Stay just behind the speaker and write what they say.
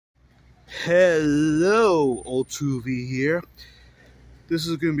Hello, Old2V here. This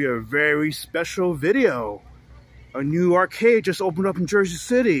is going to be a very special video. A new arcade just opened up in Jersey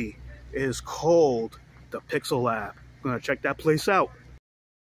City. It is called the Pixel Lab. I'm going to check that place out.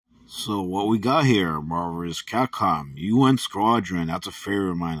 So what we got here, Marvel vs. Capcom, UN Squadron, that's a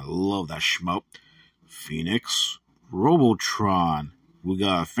favorite of mine, I love that shmup. Phoenix, Robotron, we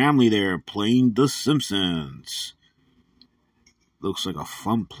got a family there playing The Simpsons. Looks like a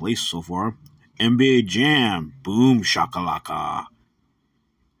fun place so far. NBA Jam, Boom Shakalaka.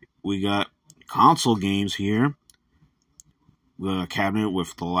 We got console games here. We got a cabinet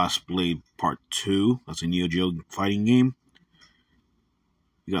with The Last Blade Part 2. That's a Neo Geo fighting game.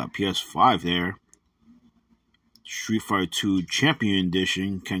 We got a PS5 there. Street Fighter 2 Champion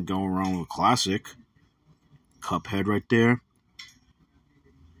Edition. Can't go wrong with a classic. Cuphead right there.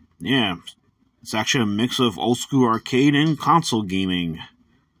 Yeah, it's actually a mix of old school arcade and console gaming.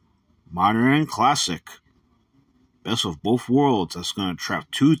 Modern and classic. Best of both worlds. That's going to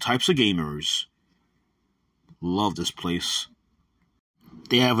attract two types of gamers. Love this place.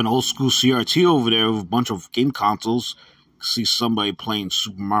 They have an old school CRT over there with a bunch of game consoles. See somebody playing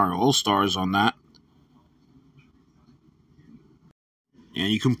Super Mario All-Stars on that.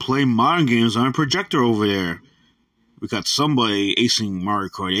 And you can play modern games on a projector over there. We got somebody acing Mario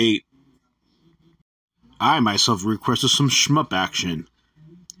Kart 8. I myself requested some shmup action.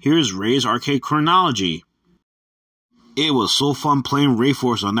 Here's Ray's Arcade Chronology. It was so fun playing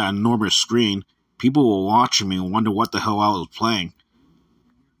Rayforce on that enormous screen. People were watching me and wonder what the hell I was playing.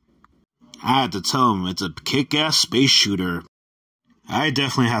 I had to tell them it's a kick-ass space shooter. I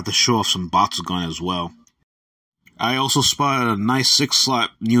definitely had to show off some Bakugan as well. I also spotted a nice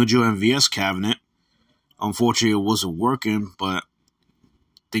 6-slot Neo Geo MVS cabinet. Unfortunately, it wasn't working, but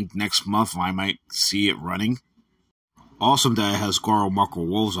I think next month I might see it running. Awesome that it has Garo Marco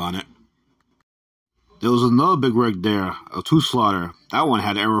Wolves on it. There was another big rig there, a 2-slotter. That one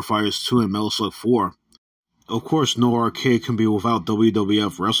had Aerofighters 2 and Metal Slug 4. Of course, no arcade can be without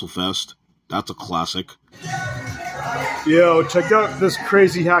WWF WrestleFest. That's a classic. Yo, check out this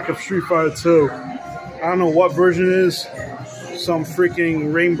crazy hack of Street Fighter 2. I don't know what version it is. Some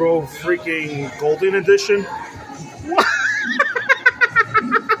freaking Rainbow freaking Golden Edition.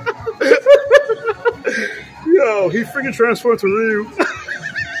 Yo, he freaking transformed to Ryu.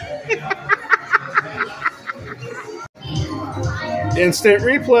 Instant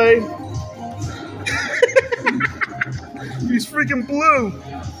replay. He's freaking blue.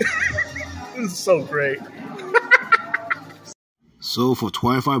 This is so great. So for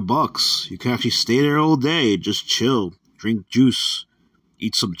 $25, you can actually stay there all day, just chill, drink juice,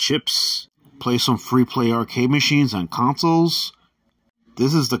 eat some chips, play some free play arcade machines on consoles.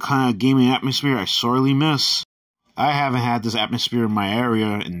 This is the kind of gaming atmosphere I sorely miss. I haven't had this atmosphere in my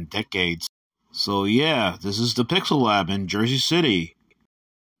area in decades. So yeah, this is the Pixel Lab in Jersey City.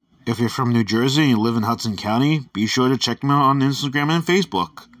 If you're from New Jersey and you live in Hudson County, be sure to check them out on Instagram and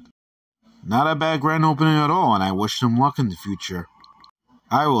Facebook. Not a bad grand opening at all, and I wish them luck in the future.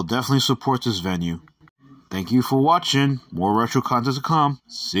 I will definitely support this venue. Thank you for watching. More retro content to come.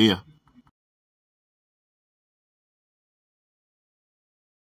 See ya.